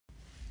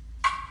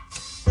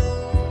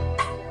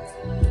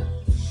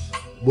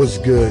What's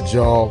good,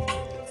 y'all?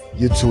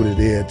 You tuned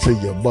in to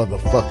your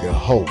motherfucking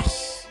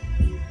host,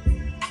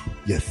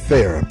 your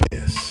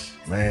therapist,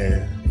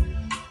 man.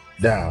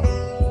 Now,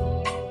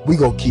 we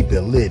gonna keep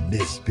it lit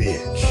this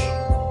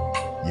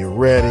bitch. You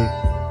ready?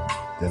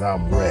 Then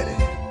I'm ready.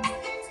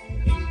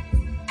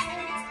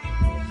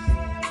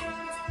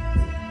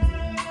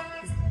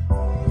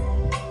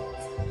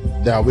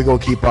 Now, we gonna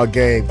keep our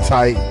game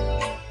tight.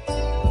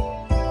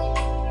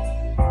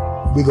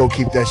 We gonna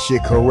keep that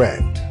shit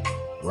correct,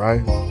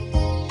 right?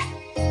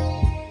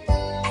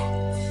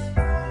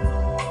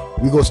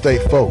 We gonna stay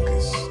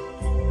focused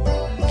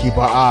and keep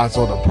our eyes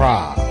on the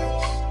prize.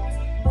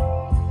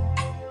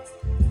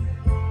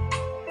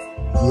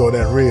 You on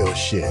that real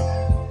shit.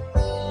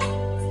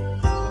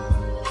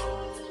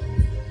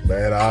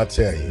 Man, I'll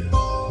tell you.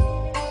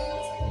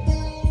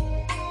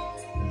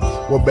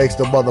 What makes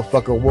the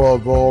motherfucking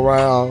world go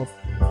around?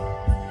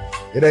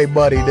 It ain't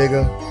money,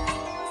 nigga.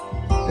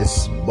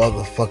 It's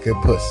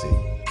motherfucking pussy.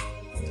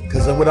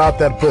 Cause without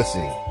that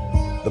pussy,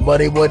 the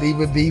money wouldn't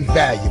even be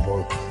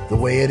valuable the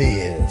way it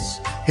is.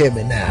 Hear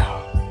me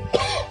now.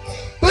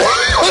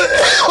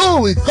 Oh,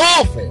 we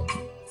coughing.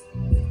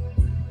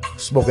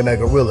 Smoking that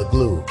Gorilla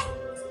Glue.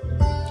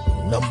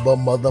 Number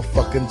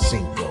motherfucking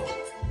cinco.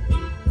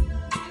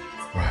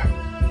 Right.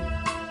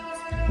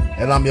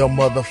 And I'm your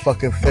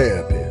motherfucking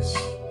therapist.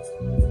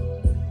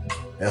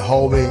 And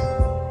homie,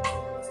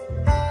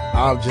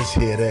 I'm just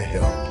here to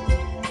help.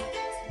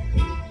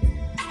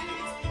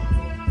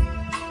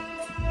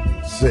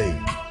 See,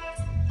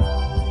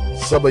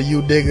 some of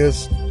you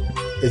niggas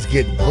is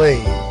getting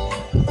played,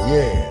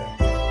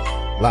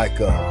 yeah, like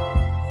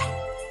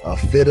a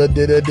fiddle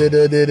diddle,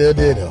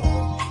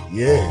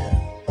 yeah.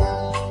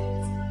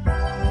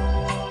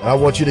 And I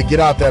want you to get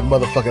out that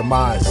motherfucking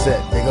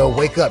mindset, nigga.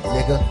 Wake up,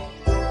 nigga.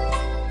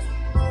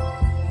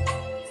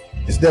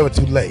 It's never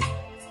too late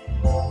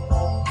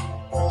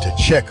to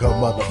check her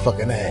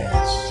motherfucking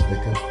ass,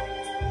 nigga.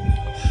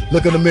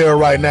 Look in the mirror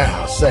right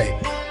now, say,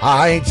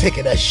 I ain't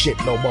taking that shit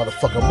no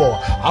motherfucking more.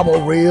 I'm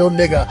a real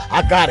nigga.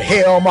 I got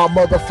hair on my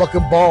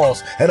motherfucking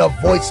balls and a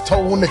voice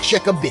tone to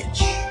check a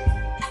bitch.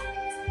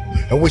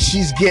 And when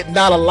she's getting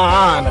out of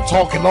line and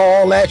talking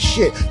all that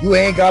shit, you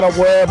ain't gotta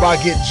worry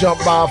about getting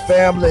jumped by a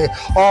family.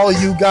 All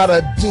you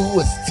gotta do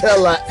is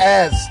tell her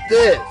ass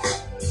this.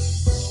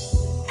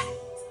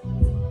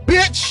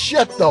 Bitch,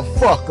 shut the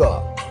fuck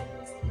up.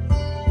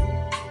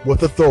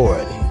 With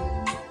authority.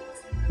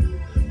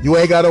 You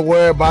ain't gotta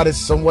worry about it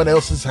someone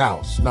else's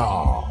house.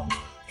 No.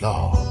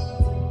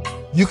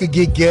 You could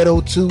get ghetto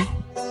too.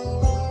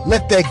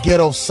 Let that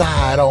ghetto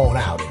side on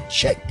out and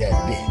check that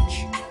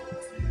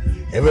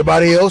bitch.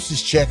 Everybody else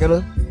is checking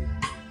her.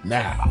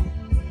 Now,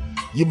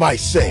 you might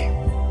say,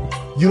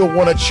 you don't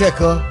want to check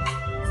her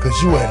because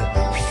you in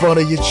front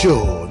of your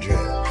children.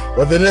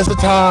 Well, then there's a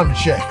time to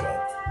check her.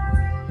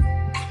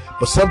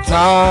 But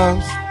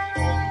sometimes,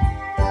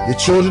 your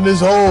children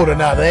is older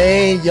now.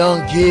 They ain't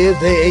young kids.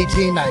 They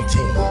 18,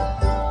 19.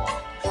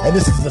 And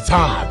this is the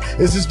time.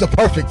 This is the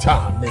perfect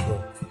time,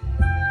 nigga,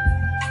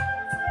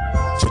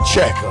 to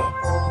check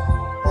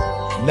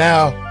her.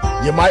 Now,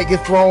 you might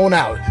get thrown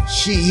out.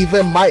 She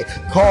even might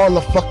call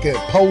the fucking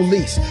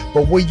police.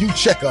 But when you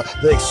check her,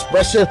 the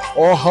expression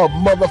on her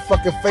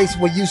motherfucking face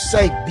when you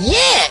say,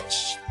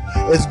 bitch,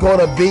 is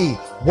gonna be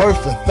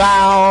worth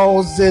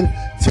 1,000,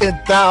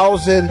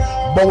 10,000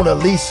 Mona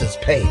Lisa's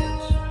paid.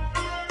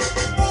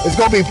 It's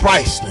gonna be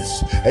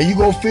priceless, and you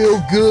gonna feel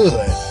good,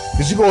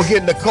 because you're gonna get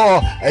in the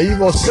car and you're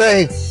gonna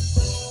say,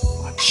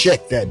 I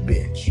checked that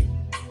bitch.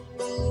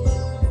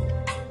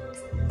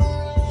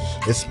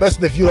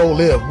 Especially if you don't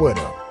live with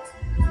her.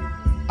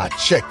 I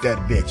checked that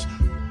bitch.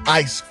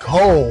 Ice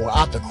cold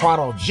out the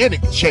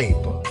cryogenic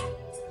chamber.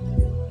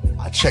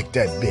 I checked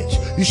that bitch.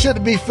 You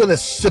shouldn't be feeling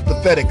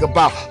sympathetic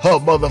about her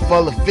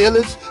motherfucking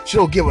feelings. She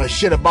don't give a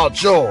shit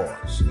about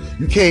yours.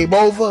 You came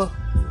over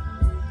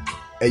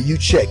and you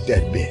checked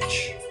that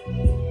bitch.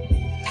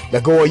 Now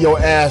go on your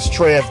ass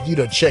tray if you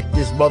done check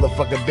this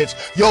motherfucking bitch.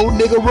 Your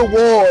nigga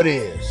reward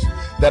is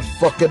that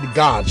fucking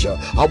ganja.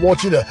 I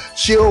want you to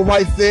chill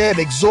right there and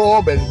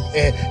absorb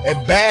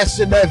and bask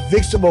in that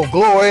victim of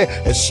glory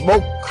and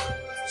smoke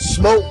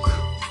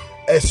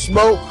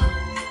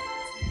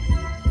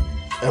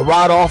and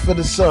ride off in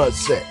the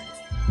sunset.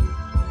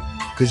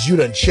 Cause you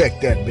done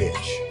checked that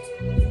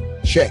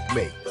bitch.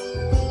 Checkmate.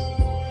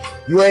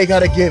 You ain't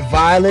gotta get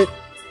violent.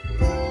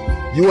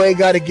 You ain't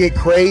gotta get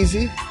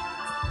crazy.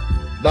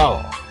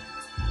 No.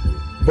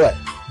 But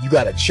you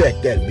gotta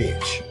check that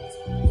bitch.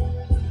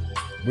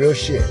 Real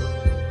shit.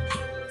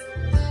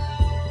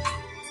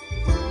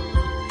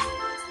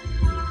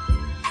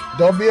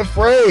 Don't be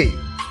afraid.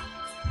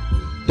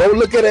 Don't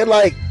look at it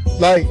like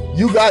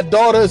you got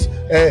daughters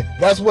and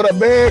that's what a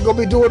man gonna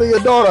be doing to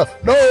your daughter.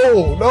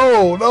 No.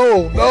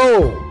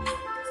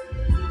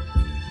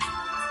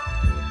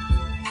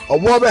 A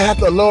woman have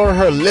to learn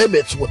her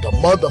limits with a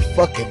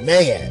motherfucking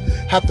man.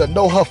 Have to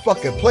know her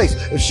fucking place.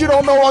 If she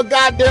don't know her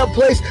goddamn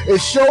place,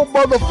 it's your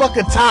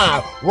motherfucking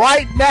time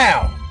right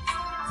now.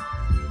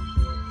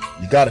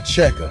 You gotta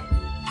check her.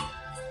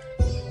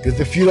 Because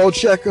if you don't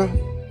check her,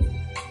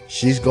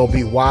 she's gonna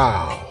be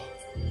wild.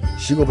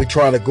 She gonna be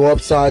trying to go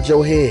upside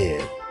your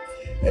head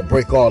and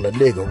break all the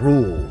nigga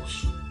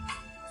rules.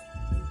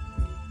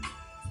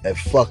 And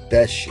fuck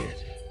that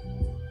shit.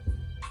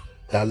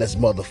 Now let's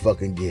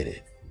motherfucking get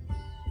it.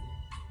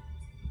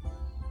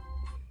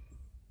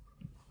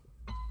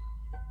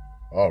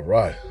 All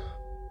right.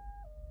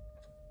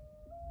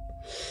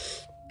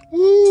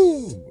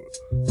 Woo!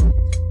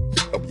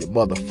 I'm your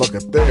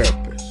motherfucking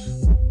therapist.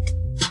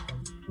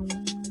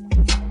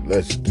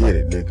 Let's get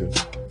it,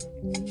 nigga.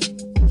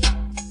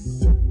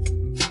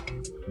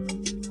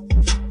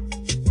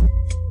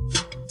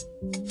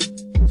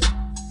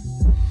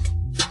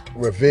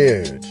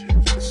 Revenge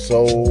is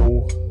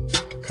so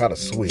kind of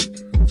sweet.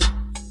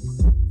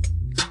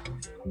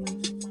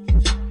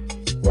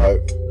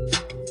 Right?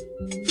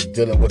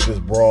 Dealing with this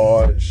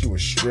broad, she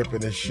was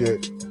stripping and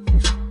shit.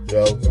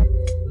 Yo.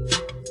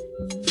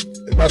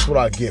 And that's what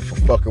I get for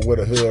fucking with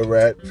a hood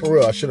rat. For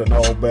real, I should have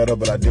known better,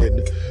 but I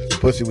didn't. The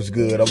pussy was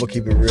good. I'm gonna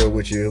keep it real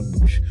with you.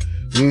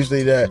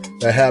 Usually that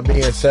have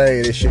me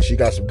insane and shit. She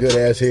got some good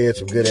ass head,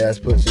 some good ass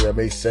pussy. I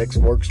mean, sex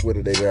works with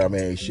it, nigga. I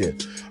mean,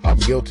 shit. I'm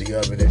guilty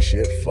of it and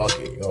shit. Fuck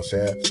it. You know what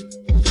I'm saying?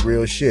 It's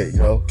real shit, you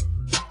know?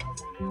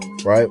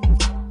 Right?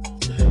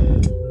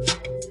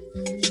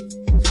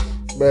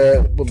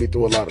 Man, we'll be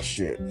through a lot of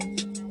shit.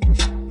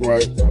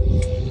 Right?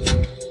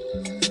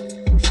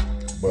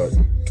 But,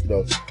 you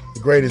know, the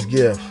greatest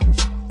gift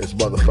is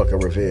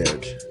motherfucking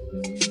revenge.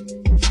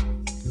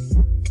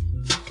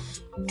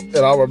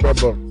 And I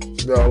remember,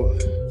 you know,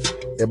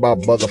 in my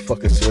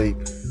motherfucking sleep,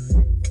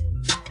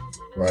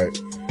 right?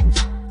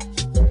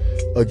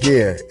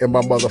 Again, in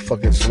my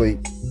motherfucking sleep,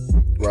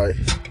 right?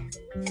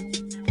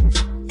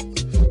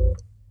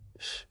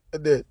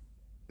 And then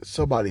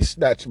somebody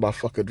snatched my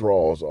fucking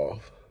drawers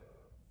off.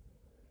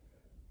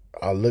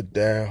 I look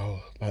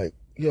down, like,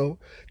 you know,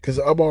 because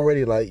I'm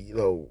already like, you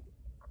know,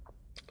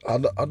 I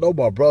know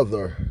my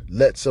brother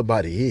let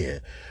somebody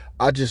in.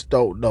 I just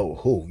don't know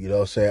who, you know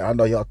what I'm saying? I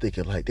know y'all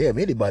thinking like, damn,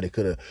 anybody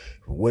could have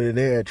went in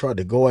there and tried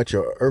to go at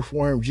your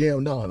earthworm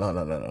gym. No.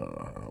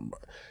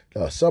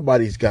 No,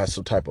 somebody's got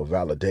some type of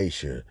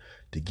validation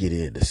to get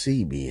in to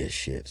see me and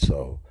shit.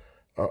 So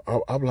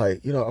I'm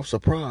like, you know, I'm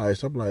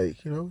surprised. I'm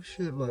like, you know,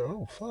 shit, like,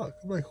 oh, fuck.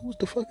 I'm like, who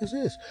the fuck is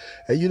this?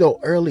 And, you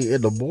know, early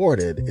in the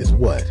morning is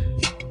what?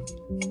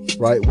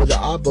 Right? When the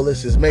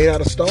obelisk is made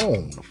out of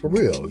stone. For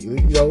real. You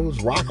know,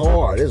 it's rock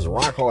hard. It's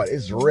rock hard.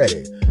 It's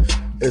ready.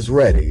 It's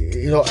ready.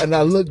 You know, and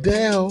I looked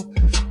down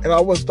and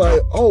I was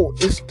like, oh,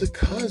 it's the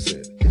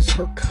cousin. It's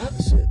her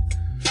cousin.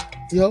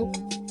 You know,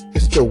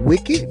 it's the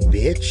wicked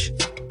bitch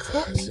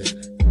cousin.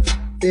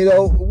 You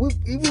know, we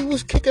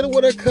was kicking it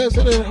with her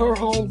cousin and her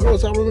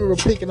homegirls. I remember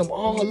picking them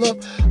all up.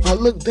 I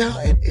looked down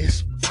and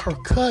it's her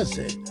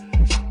cousin.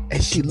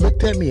 And she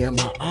looked at me in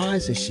my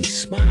eyes and she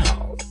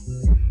smiled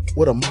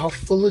with a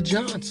mouthful of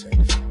Johnson.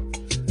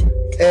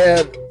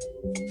 And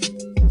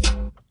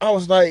I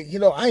was like, you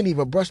know, I ain't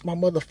even brushed my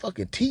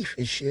motherfucking teeth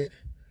and shit.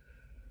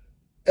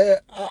 And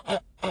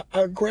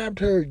I grabbed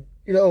her,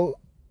 you know,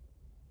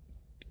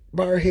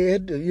 by her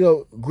head, you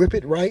know, grip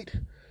it right.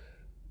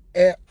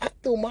 And I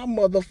threw my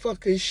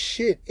motherfucking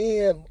shit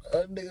in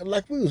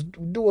like we was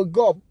doing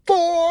golf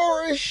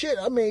for and shit.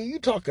 I mean, you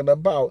talking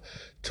about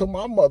till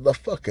my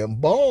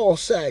motherfucking ball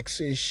sacks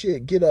and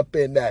shit get up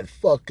in that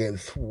fucking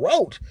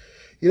throat.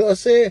 You know what I'm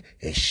saying?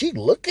 And she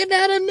looking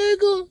at a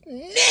nigga.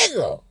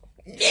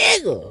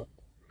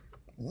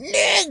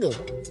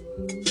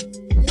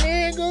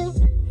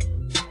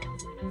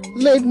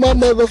 Laid my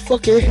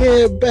motherfucking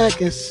head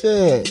back and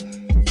said,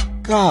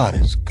 God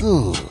is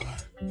good.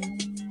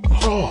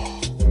 Oh.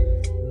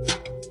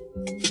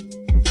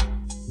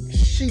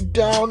 She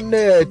down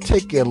there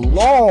taking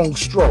long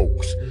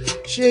strokes.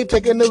 She ain't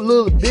taking them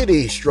little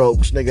bitty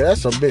strokes, nigga.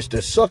 That's a bitch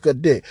that suck a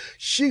dick.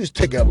 She's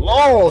taking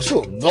long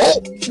strokes.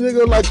 Gulp.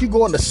 Nigga, like you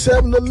going to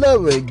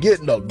 7-Eleven and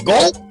getting a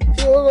gulp.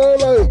 You know,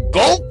 like,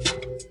 gulp.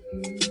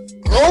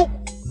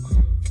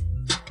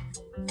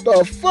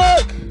 The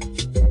fuck?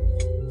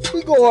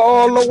 We going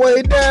all the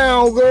way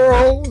down,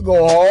 girl. We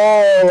going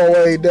all the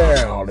way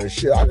down and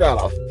shit. I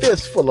got a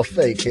fistful of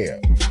fake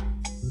hair.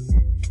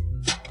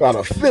 Got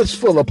a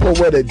fistful of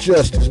poetic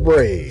justice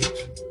braids.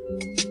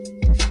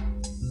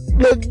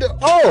 Look,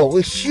 oh,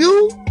 it's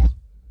you?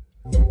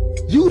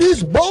 You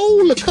this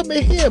bold to come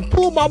in here and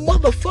pull my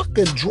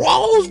motherfucking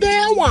drawers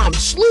down while I'm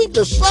asleep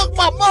to suck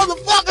my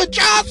motherfucking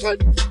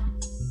Johnson?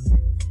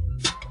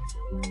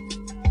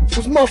 It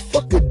was my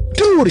fucking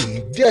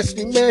duty,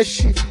 Destiny,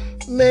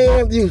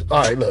 man.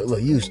 All right,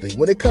 look, usually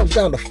when it comes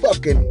down to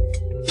fucking,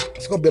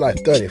 it's gonna be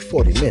like 30,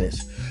 40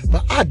 minutes.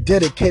 But I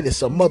dedicated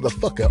some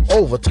motherfucking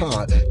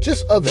overtime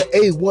just of the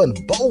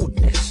A1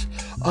 boldness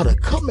of to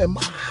come in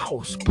my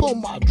house, pull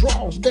my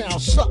drawers down,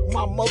 suck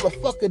my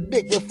motherfucking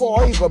dick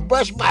before I even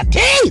brush my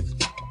teeth.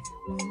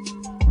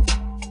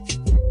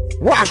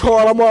 Rock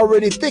hard, I'm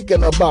already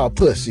thinking about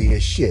pussy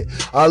and shit.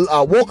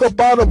 I woke up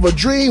out of a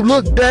dream,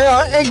 looked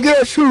down, and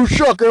guess who's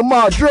sucking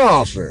my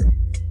Johnson?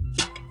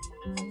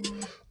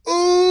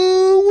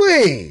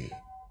 Ooh-wee.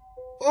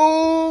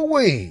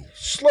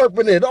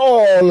 Slurping it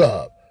all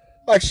up.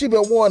 like she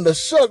been wanting to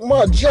suck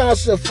my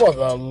Johnson for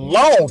the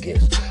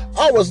longest.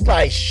 I was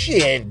like,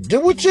 shit, do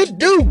what you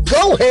do.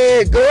 Go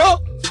ahead,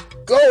 girl.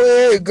 Go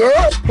ahead,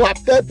 girl. Plop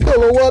that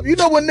pillow up. You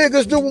know what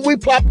niggas do when we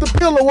plop the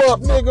pillow up,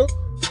 nigga?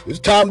 It's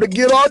time to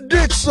get our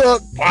dick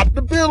sucked. Plop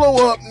the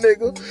pillow up,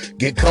 nigga.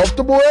 Get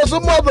comfortable as a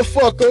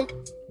motherfucker.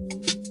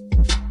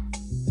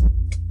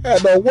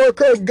 Had to work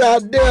her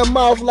goddamn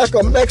mouth like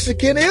a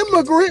Mexican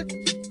immigrant.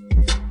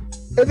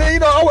 And then, you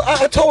know,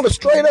 I told her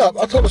straight up.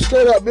 You know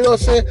what I'm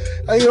saying?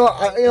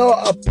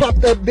 I popped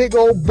that big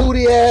old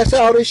booty ass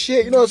out and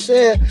shit. You know what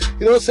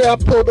I'm saying? I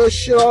pulled that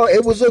shit on.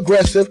 It was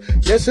aggressive.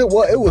 Yes, it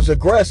was. It was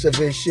aggressive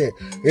and shit.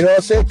 You know what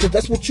I'm saying? Because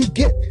that's what you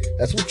get.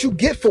 That's what you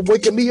get for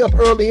waking me up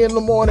early in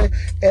the morning.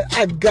 And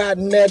I got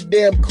in that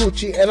damn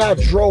coochie and I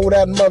drove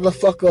that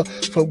motherfucker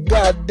from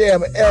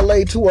goddamn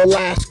LA to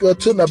Alaska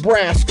to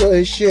Nebraska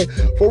and shit.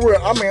 For real.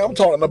 I mean, I'm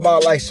talking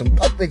about like some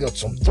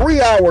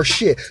 3-hour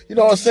shit. You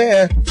know what I'm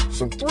saying?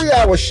 Some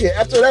 3-hour shit.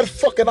 After that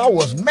fucking, I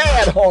was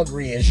mad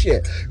hungry and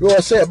shit. You know what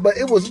I'm saying? But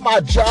it was my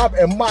job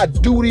and my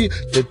duty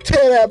to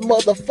tear that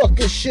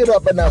motherfucking shit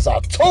up. And as I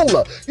told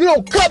her, you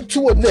don't come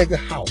to a nigga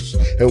house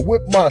and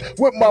whip my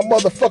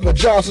motherfucking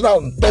Johnson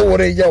out and throw it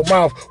in your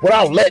mouth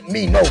without letting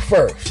me know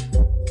first.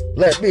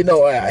 Let me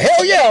know.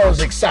 Hell yeah, I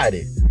was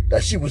excited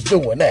that she was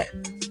doing that.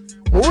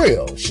 For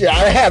real. Shit,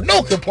 I have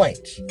no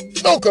complaints.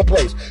 No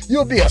complaints.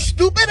 You'll be a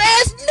stupid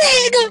ass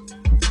nigga.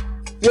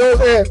 You know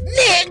what I'm saying?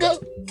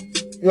 Nigga.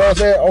 You know what I'm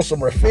saying? On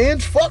some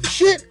revenge fuck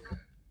shit.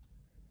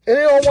 And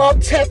then while I'm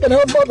tapping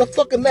her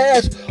motherfucking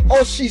ass,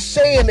 all she's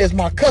saying is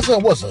my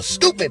cousin was a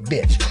stupid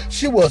bitch.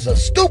 She was a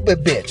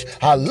stupid bitch.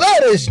 I love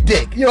this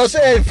dick. You know what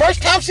I'm saying?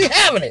 First time she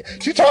having it.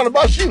 She talking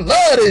about she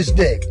love this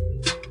dick.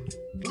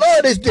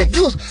 Love this dick.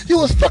 You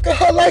was fucking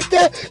her like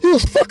that? You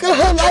was fucking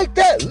her like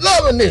that?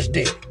 Loving this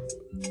dick.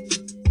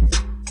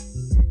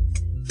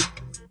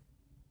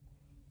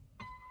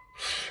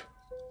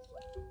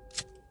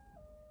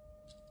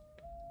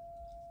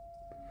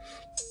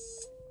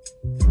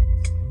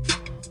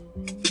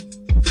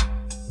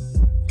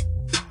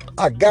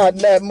 I got in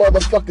that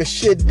motherfucker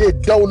shit,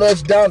 did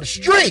donuts down the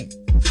street.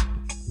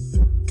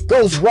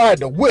 Goes ride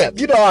the whip.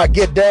 You know how I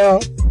get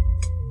down.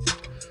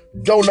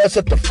 Donuts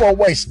at the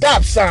 4-way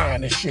stop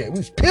sign and shit. We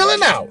was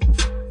peeling out.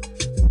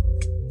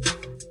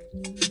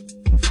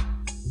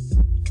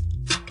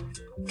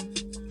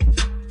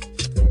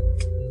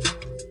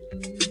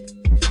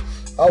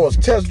 I was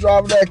test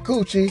driving that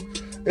coochie.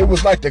 It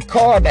was like the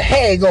car in The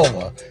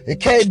Hangover. It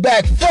came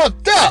back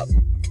fucked up.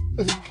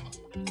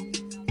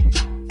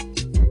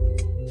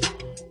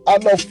 I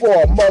know for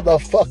a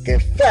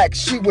motherfucking fact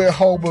she went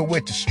home and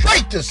went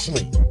straight to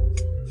sleep.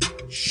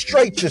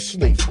 Straight to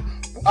sleep.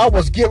 I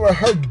was giving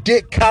her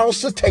dick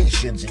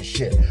consultations and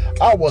shit.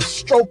 I was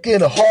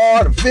stroking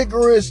hard,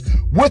 vigorous,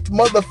 with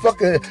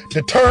motherfucking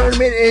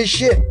determined and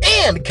shit,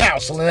 and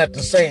counseling at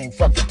the same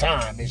fucking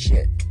time and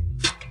shit.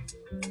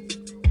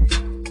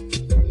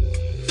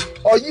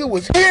 All you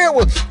was hearing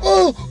was,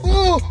 ooh.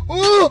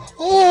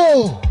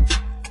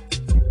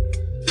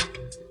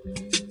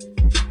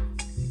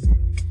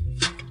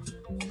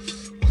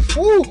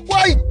 Ooh,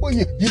 why? Well,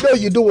 you know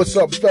you're doing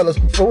something, fellas,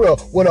 for real.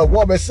 When a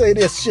woman say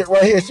this shit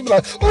right here, she be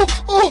like,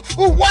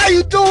 why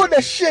you doing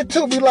that shit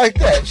to me like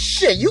that?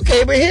 Shit, you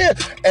came in here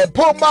and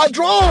put my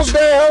drawers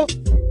down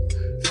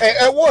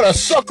and want to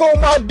suck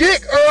on my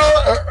dick,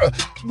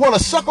 want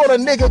to suck on a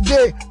nigga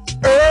dick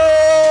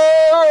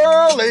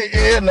early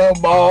in the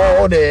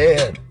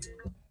morning.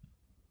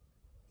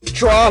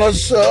 Trying to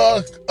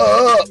suck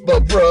up my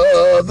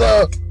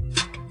brother.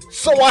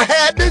 So I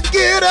had to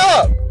get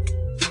up.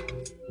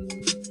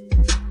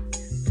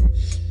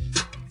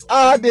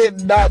 I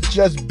did not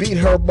just beat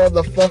her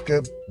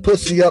motherfucking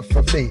pussy up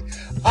for me.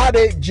 I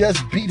didn't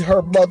just beat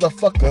her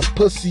motherfucking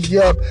pussy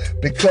up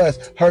because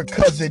her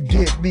cousin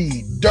did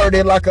me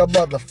dirty like a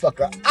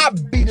motherfucker. I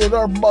beat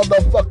her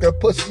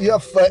motherfucking pussy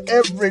up for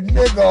every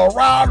nigga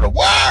around the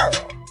world.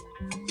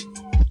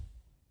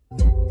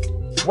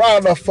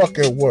 Around the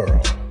fucking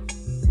world.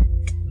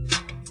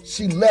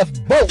 She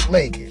left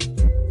boat-legged.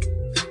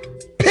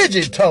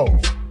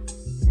 Pigeon-toed.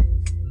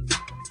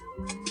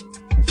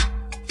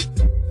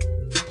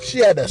 She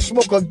had to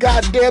smoke a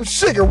goddamn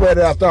cigarette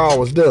after I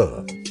was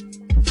done.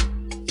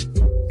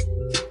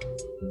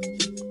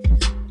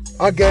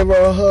 I gave her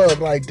a hug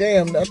like,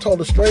 damn, I told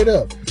her straight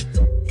up.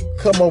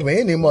 Come over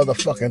any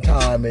motherfucking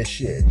time and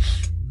shit.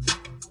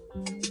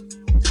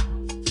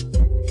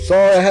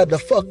 Sorry I had to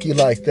fuck you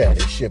like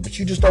that and shit, but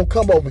you just don't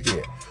come over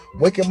here.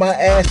 Waking my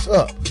ass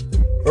up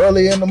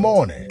early in the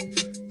morning.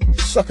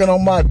 Sucking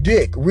on my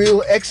dick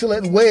real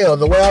excellent well,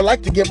 the way I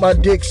like to get my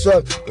dick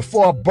sucked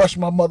before I brush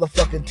my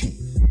motherfucking teeth.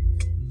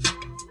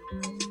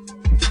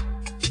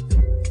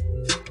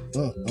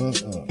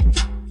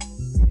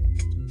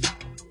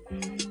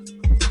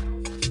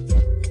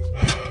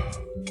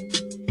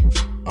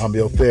 I'm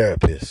your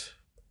therapist.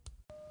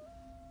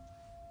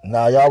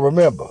 Now y'all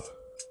remember,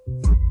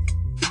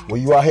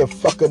 when you out here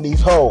fucking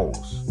these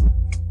hoes,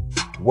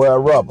 wear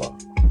rubber.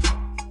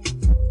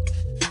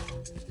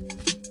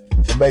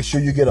 And make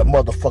sure you get a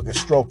motherfucking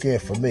stroke in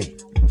for me.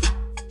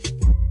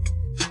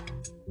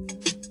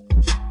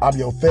 I'm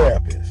your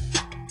therapist.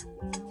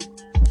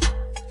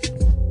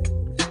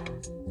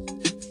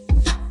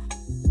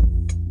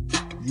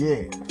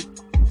 Yeah.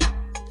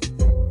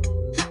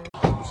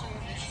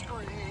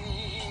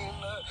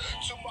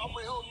 To my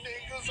real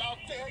niggas out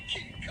there,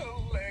 keep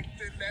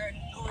collecting that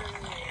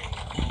green.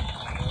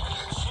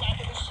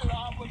 Slapping the shit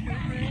out of a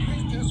nigga if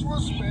he's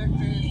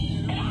disrespecting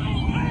you.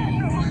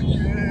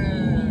 Yeah.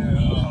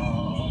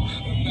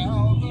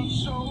 Now the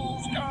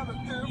show's kinda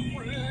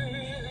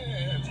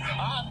different. I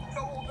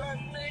know that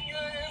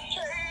nigga is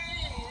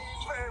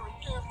K's very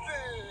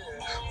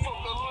gifted from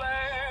the land.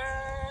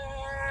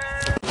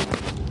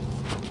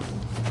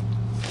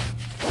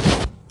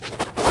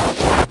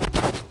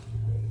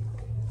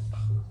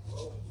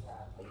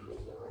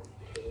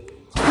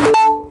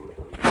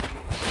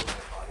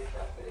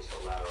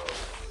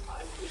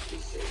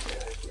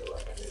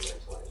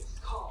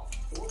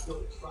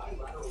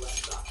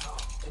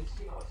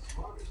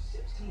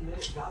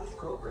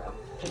 Program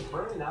can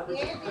burn an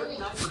average of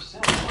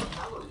 39% more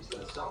calories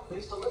than a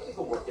self-paced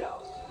elliptical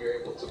workout. You're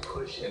able to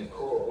push and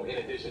pull in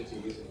addition to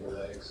using your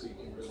legs, so you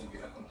can really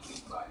get a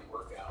complete body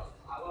workout.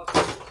 I lost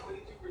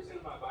 22%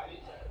 of my body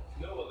fat.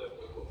 No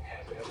elliptical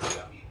has ever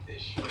done me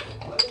this shit.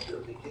 Whether you're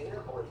a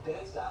beginner or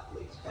advanced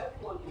athlete,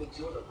 everyone can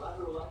enjoy the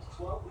Lateral X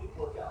 12-week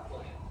workout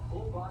plan.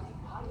 Full body,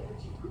 high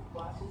energy group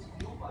classes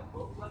fueled by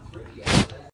Bowflex Radio.